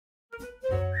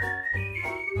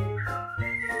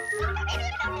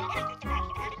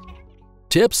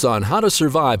Tips on how to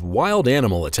survive wild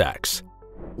animal attacks.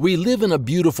 We live in a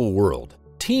beautiful world,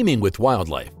 teeming with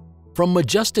wildlife, from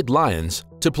majestic lions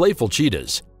to playful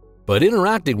cheetahs. But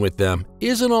interacting with them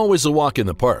isn't always a walk in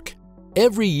the park.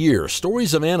 Every year,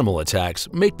 stories of animal attacks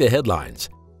make the headlines,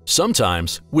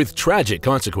 sometimes with tragic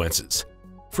consequences.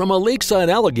 From a lakeside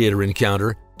alligator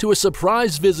encounter to a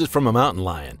surprise visit from a mountain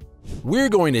lion, we're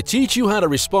going to teach you how to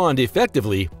respond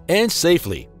effectively and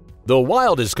safely. The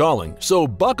wild is calling, so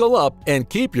buckle up and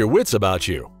keep your wits about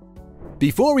you.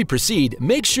 Before we proceed,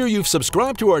 make sure you've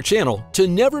subscribed to our channel to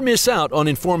never miss out on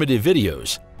informative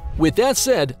videos. With that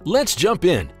said, let's jump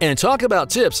in and talk about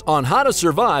tips on how to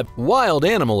survive wild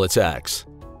animal attacks.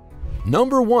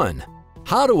 Number 1.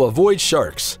 How to avoid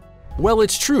sharks. Well,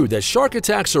 it's true that shark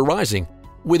attacks are rising,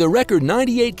 with a record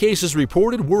 98 cases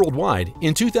reported worldwide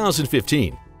in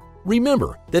 2015.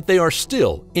 Remember that they are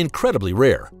still incredibly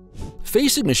rare.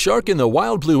 Facing a shark in the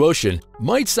wild blue ocean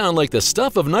might sound like the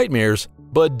stuff of nightmares,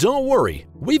 but don't worry,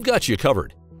 we've got you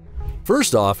covered.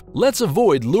 First off, let's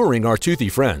avoid luring our toothy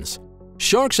friends.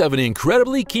 Sharks have an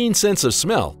incredibly keen sense of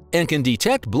smell and can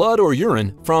detect blood or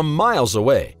urine from miles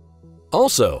away.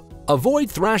 Also,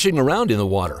 avoid thrashing around in the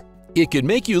water. It could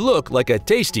make you look like a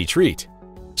tasty treat.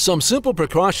 Some simple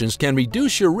precautions can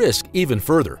reduce your risk even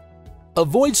further.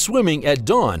 Avoid swimming at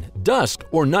dawn, dusk,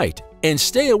 or night, and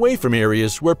stay away from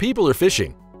areas where people are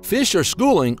fishing, fish are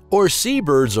schooling, or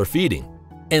seabirds are feeding.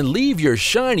 And leave your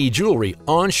shiny jewelry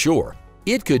on shore.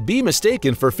 It could be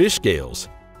mistaken for fish scales.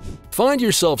 Find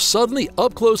yourself suddenly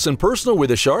up close and personal with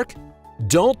a shark?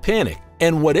 Don't panic,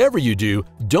 and whatever you do,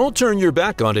 don't turn your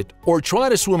back on it or try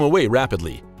to swim away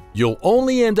rapidly. You'll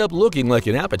only end up looking like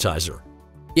an appetizer.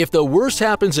 If the worst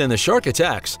happens and the shark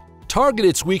attacks, target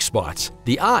its weak spots,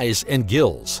 the eyes and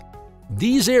gills.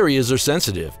 These areas are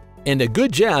sensitive, and a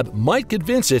good jab might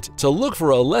convince it to look for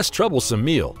a less troublesome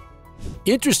meal.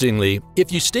 Interestingly,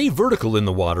 if you stay vertical in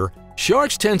the water,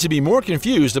 sharks tend to be more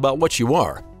confused about what you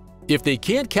are. If they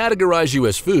can't categorize you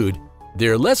as food,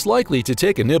 they're less likely to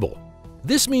take a nibble.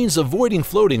 This means avoiding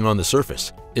floating on the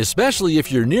surface, especially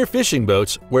if you're near fishing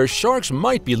boats where sharks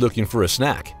might be looking for a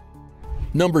snack.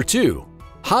 Number 2.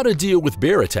 How to deal with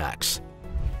bear attacks.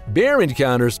 Bear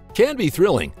encounters can be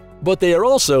thrilling, but they are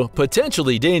also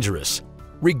potentially dangerous.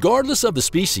 Regardless of the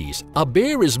species, a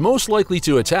bear is most likely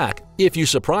to attack if you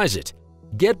surprise it,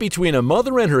 get between a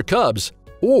mother and her cubs,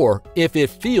 or if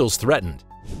it feels threatened.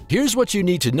 Here's what you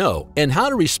need to know and how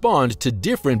to respond to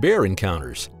different bear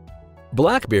encounters.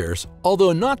 Black bears,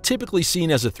 although not typically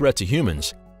seen as a threat to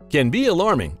humans, can be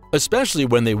alarming, especially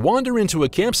when they wander into a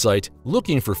campsite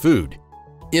looking for food.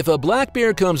 If a black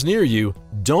bear comes near you,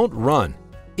 don't run.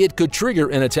 It could trigger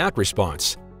an attack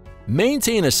response.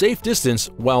 Maintain a safe distance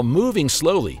while moving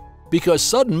slowly, because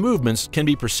sudden movements can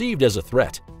be perceived as a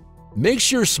threat. Make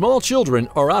sure small children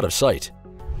are out of sight.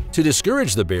 To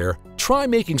discourage the bear, try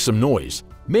making some noise,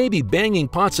 maybe banging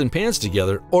pots and pans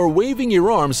together or waving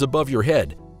your arms above your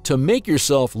head to make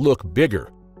yourself look bigger.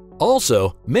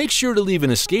 Also, make sure to leave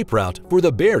an escape route for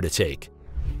the bear to take.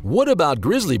 What about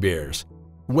grizzly bears?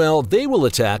 Well, they will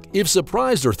attack if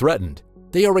surprised or threatened.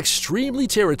 They are extremely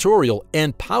territorial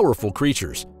and powerful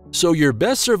creatures, so your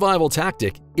best survival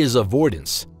tactic is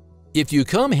avoidance. If you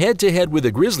come head-to-head with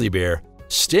a grizzly bear,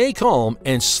 stay calm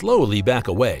and slowly back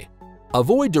away.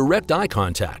 Avoid direct eye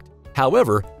contact.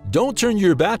 However, don't turn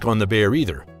your back on the bear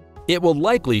either. It will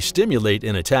likely stimulate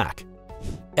an attack.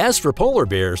 As for polar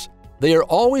bears, they are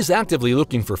always actively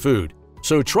looking for food,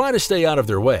 so try to stay out of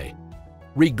their way.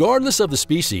 Regardless of the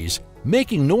species,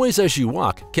 making noise as you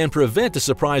walk can prevent a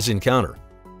surprise encounter.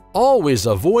 Always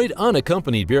avoid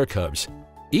unaccompanied bear cubs,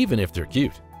 even if they're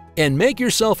cute, and make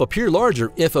yourself appear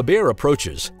larger if a bear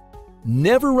approaches.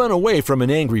 Never run away from an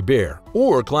angry bear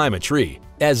or climb a tree,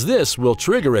 as this will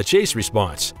trigger a chase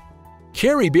response.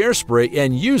 Carry bear spray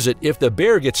and use it if the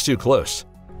bear gets too close.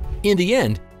 In the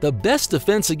end, the best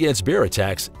defense against bear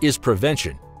attacks is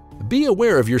prevention. Be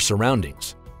aware of your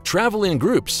surroundings. Travel in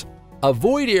groups.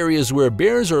 Avoid areas where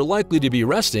bears are likely to be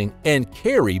resting and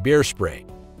carry bear spray.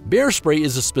 Bear spray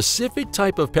is a specific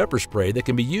type of pepper spray that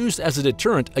can be used as a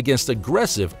deterrent against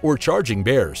aggressive or charging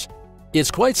bears.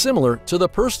 It's quite similar to the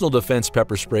personal defense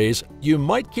pepper sprays you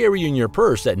might carry in your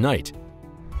purse at night.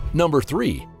 Number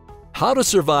 3. How to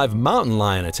survive mountain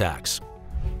lion attacks.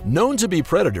 Known to be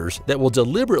predators that will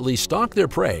deliberately stalk their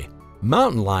prey,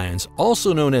 mountain lions,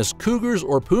 also known as cougars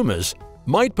or pumas,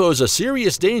 might pose a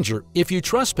serious danger if you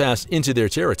trespass into their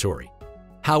territory.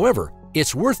 However,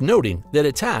 it's worth noting that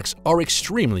attacks are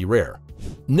extremely rare.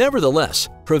 Nevertheless,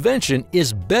 prevention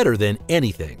is better than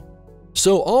anything.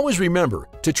 So always remember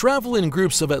to travel in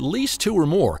groups of at least 2 or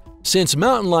more, since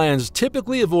mountain lions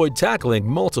typically avoid tackling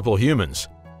multiple humans.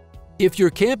 If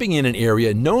you're camping in an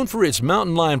area known for its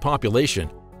mountain lion population,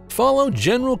 follow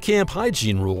general camp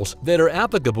hygiene rules that are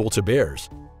applicable to bears.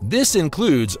 This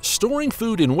includes storing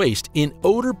food and waste in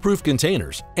odor-proof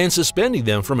containers and suspending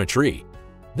them from a tree.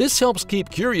 This helps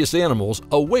keep curious animals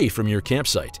away from your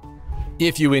campsite.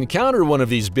 If you encounter one of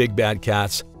these big bad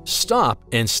cats, stop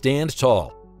and stand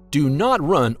tall. Do not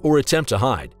run or attempt to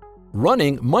hide.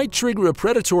 Running might trigger a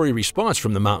predatory response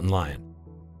from the mountain lion.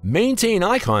 Maintain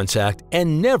eye contact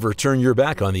and never turn your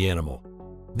back on the animal.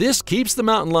 This keeps the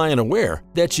mountain lion aware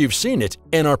that you've seen it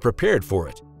and are prepared for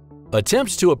it.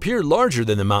 Attempt to appear larger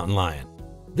than the mountain lion.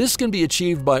 This can be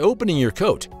achieved by opening your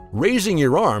coat, raising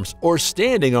your arms, or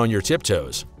standing on your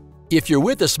tiptoes. If you're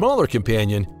with a smaller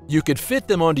companion, you could fit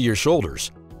them onto your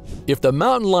shoulders. If the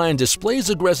mountain lion displays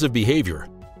aggressive behavior,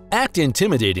 act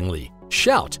intimidatingly,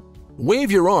 shout, wave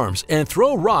your arms, and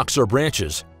throw rocks or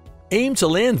branches. Aim to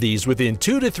land these within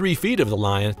 2 to 3 feet of the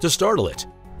lion to startle it.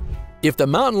 If the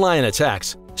mountain lion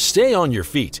attacks, stay on your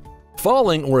feet.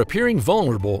 Falling or appearing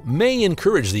vulnerable may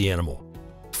encourage the animal.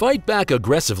 Fight back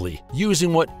aggressively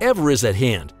using whatever is at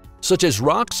hand, such as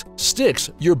rocks, sticks,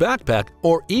 your backpack,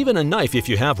 or even a knife if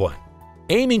you have one.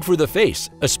 Aiming for the face,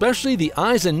 especially the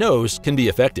eyes and nose, can be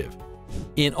effective.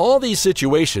 In all these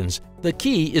situations, the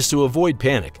key is to avoid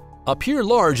panic, appear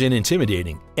large and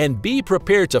intimidating, and be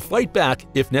prepared to fight back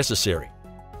if necessary.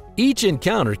 Each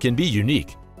encounter can be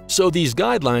unique, so these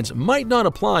guidelines might not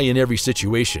apply in every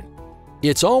situation.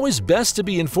 It's always best to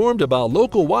be informed about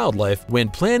local wildlife when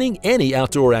planning any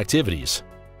outdoor activities.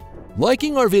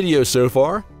 Liking our video so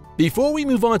far? Before we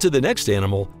move on to the next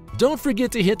animal, don't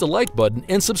forget to hit the like button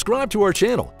and subscribe to our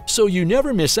channel so you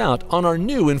never miss out on our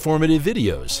new informative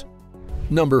videos.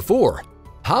 Number 4.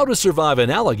 How to survive an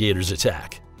alligator's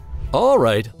attack.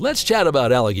 Alright, let's chat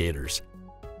about alligators.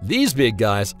 These big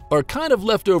guys are kind of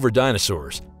leftover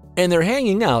dinosaurs, and they're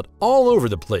hanging out all over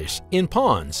the place in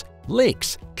ponds,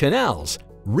 lakes, canals,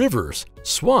 rivers,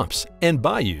 swamps, and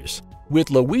bayous,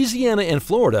 with Louisiana and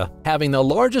Florida having the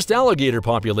largest alligator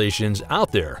populations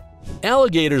out there.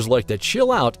 Alligators like to chill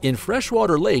out in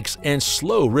freshwater lakes and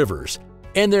slow rivers,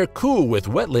 and they're cool with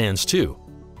wetlands too.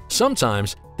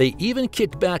 Sometimes they even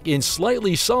kick back in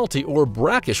slightly salty or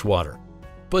brackish water.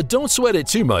 But don't sweat it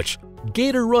too much,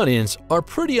 gator run-ins are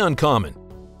pretty uncommon.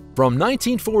 From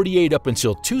 1948 up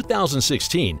until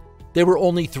 2016, there were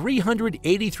only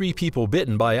 383 people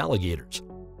bitten by alligators,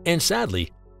 and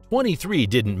sadly, 23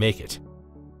 didn't make it.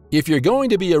 If you're going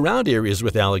to be around areas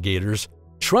with alligators,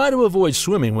 try to avoid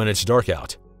swimming when it's dark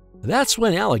out. That's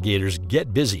when alligators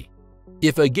get busy.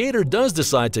 If a gator does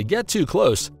decide to get too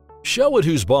close, show it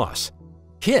who's boss.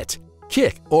 Hit,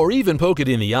 kick, or even poke it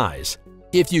in the eyes.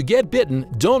 If you get bitten,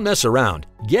 don't mess around.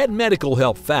 Get medical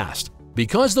help fast,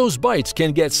 because those bites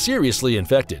can get seriously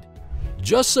infected.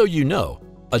 Just so you know,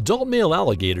 adult male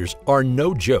alligators are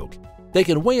no joke. They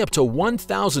can weigh up to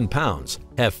 1,000 pounds,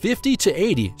 have 50 to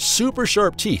 80 super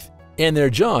sharp teeth, and their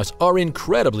jaws are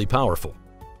incredibly powerful.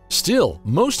 Still,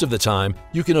 most of the time,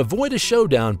 you can avoid a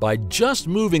showdown by just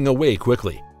moving away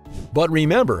quickly. But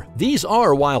remember, these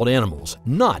are wild animals,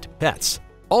 not pets.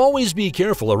 Always be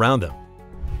careful around them.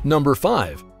 Number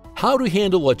 5. How to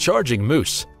handle a charging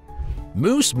moose.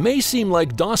 Moose may seem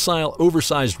like docile,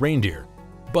 oversized reindeer,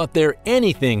 but they're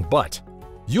anything but.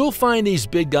 You'll find these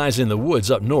big guys in the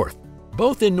woods up north,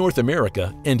 both in North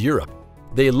America and Europe.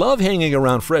 They love hanging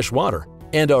around fresh water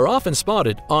and are often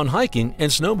spotted on hiking and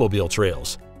snowmobile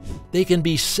trails. They can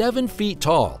be 7 feet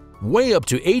tall, weigh up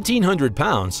to 1,800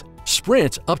 pounds,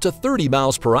 sprint up to 30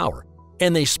 miles per hour,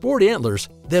 and they sport antlers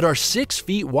that are 6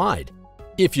 feet wide.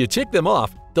 If you tick them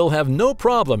off, they'll have no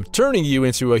problem turning you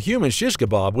into a human shish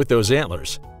kebab with those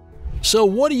antlers. So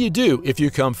what do you do if you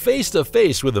come face to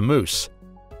face with a moose?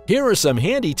 Here are some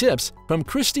handy tips from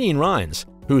Christine Rhines,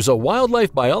 who's a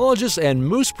wildlife biologist and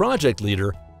moose project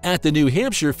leader at the New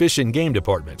Hampshire Fish and Game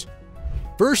Department.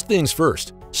 First things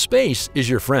first, space is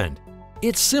your friend.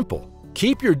 It's simple.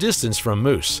 Keep your distance from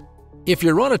moose. If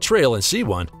you're on a trail and see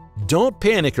one, don't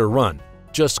panic or run.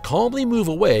 Just calmly move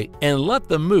away and let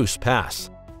the moose pass.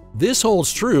 This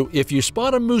holds true if you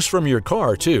spot a moose from your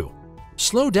car too.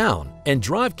 Slow down and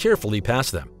drive carefully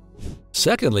past them.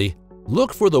 Secondly,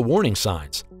 look for the warning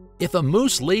signs. If a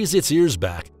moose lays its ears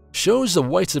back, shows the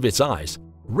whites of its eyes,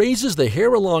 raises the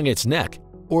hair along its neck,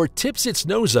 or tips its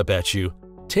nose up at you,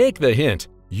 take the hint,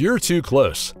 you're too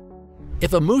close.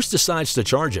 If a moose decides to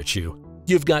charge at you,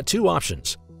 you've got 2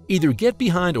 options. Either get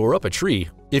behind or up a tree,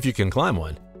 if you can climb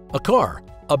one, a car,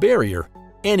 a barrier,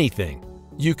 anything.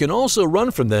 You can also run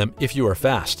from them if you are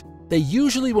fast. They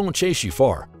usually won't chase you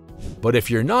far. But if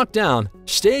you're knocked down,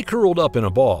 stay curled up in a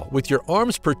ball with your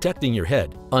arms protecting your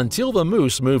head until the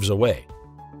moose moves away.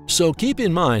 So keep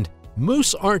in mind,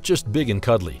 Moose aren't just big and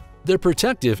cuddly. They're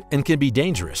protective and can be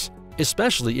dangerous,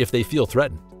 especially if they feel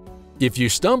threatened. If you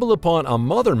stumble upon a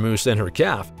mother moose and her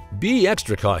calf, be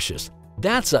extra cautious.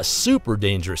 That's a super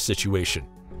dangerous situation.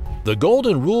 The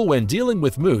golden rule when dealing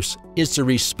with moose is to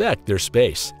respect their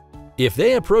space. If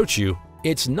they approach you,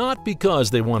 it's not because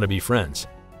they want to be friends.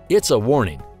 It's a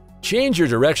warning. Change your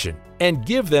direction and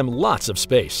give them lots of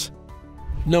space.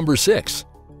 Number 6.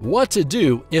 What to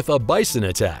do if a bison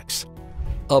attacks.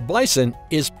 A bison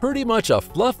is pretty much a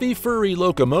fluffy, furry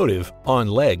locomotive on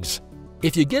legs.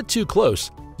 If you get too close,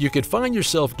 you could find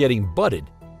yourself getting butted,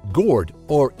 gored,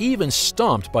 or even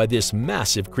stomped by this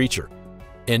massive creature.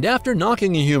 And after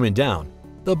knocking a human down,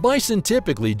 the bison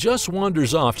typically just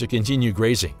wanders off to continue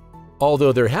grazing,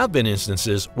 although there have been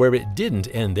instances where it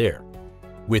didn't end there.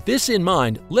 With this in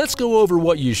mind, let's go over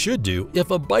what you should do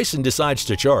if a bison decides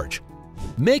to charge.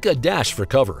 Make a dash for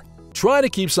cover. Try to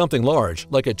keep something large,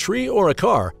 like a tree or a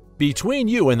car, between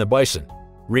you and the bison.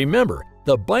 Remember,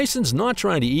 the bison's not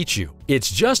trying to eat you,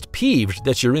 it's just peeved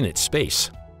that you're in its space.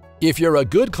 If you're a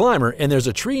good climber and there's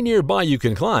a tree nearby you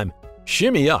can climb,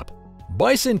 shimmy up.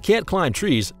 Bison can't climb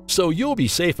trees, so you'll be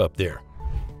safe up there.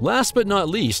 Last but not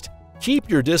least, keep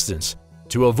your distance.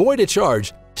 To avoid a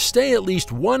charge, stay at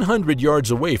least 100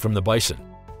 yards away from the bison.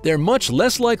 They're much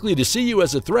less likely to see you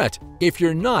as a threat if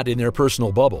you're not in their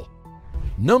personal bubble.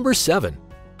 Number 7.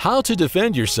 How to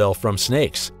defend yourself from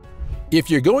snakes. If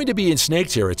you're going to be in snake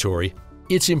territory,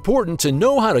 it's important to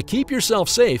know how to keep yourself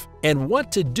safe and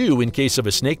what to do in case of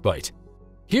a snake bite.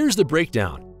 Here's the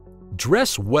breakdown.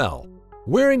 Dress well.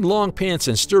 Wearing long pants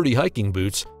and sturdy hiking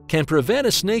boots can prevent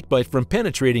a snake bite from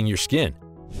penetrating your skin.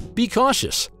 Be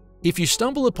cautious. If you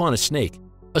stumble upon a snake,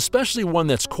 especially one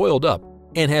that's coiled up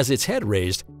and has its head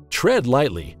raised, tread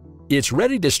lightly. It's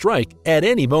ready to strike at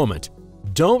any moment.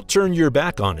 Don't turn your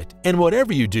back on it, and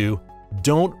whatever you do,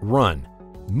 don't run.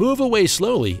 Move away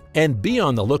slowly and be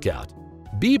on the lookout.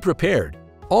 Be prepared.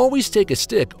 Always take a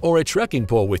stick or a trekking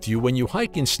pole with you when you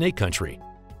hike in snake country.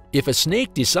 If a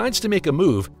snake decides to make a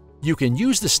move, you can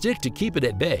use the stick to keep it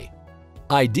at bay.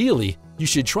 Ideally, you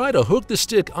should try to hook the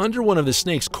stick under one of the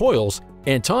snake's coils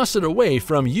and toss it away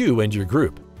from you and your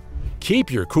group.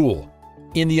 Keep your cool.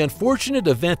 In the unfortunate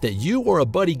event that you or a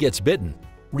buddy gets bitten,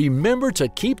 remember to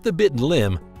keep the bitten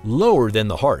limb lower than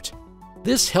the heart.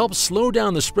 This helps slow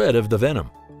down the spread of the venom.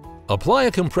 Apply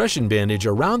a compression bandage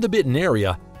around the bitten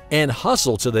area and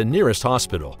hustle to the nearest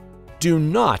hospital. Do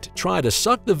not try to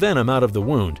suck the venom out of the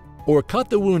wound or cut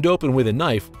the wound open with a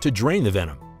knife to drain the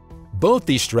venom. Both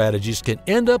these strategies can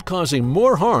end up causing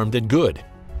more harm than good.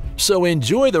 So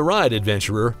enjoy the ride,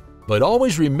 adventurer, but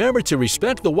always remember to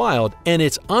respect the wild and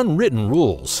its unwritten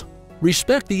rules.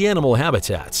 Respect the animal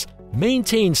habitats.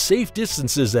 Maintain safe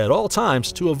distances at all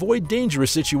times to avoid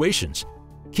dangerous situations.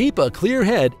 Keep a clear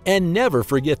head and never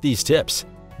forget these tips.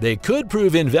 They could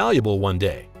prove invaluable one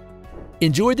day.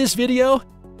 Enjoyed this video?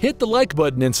 Hit the like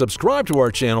button and subscribe to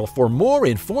our channel for more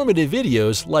informative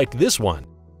videos like this one.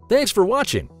 Thanks for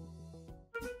watching.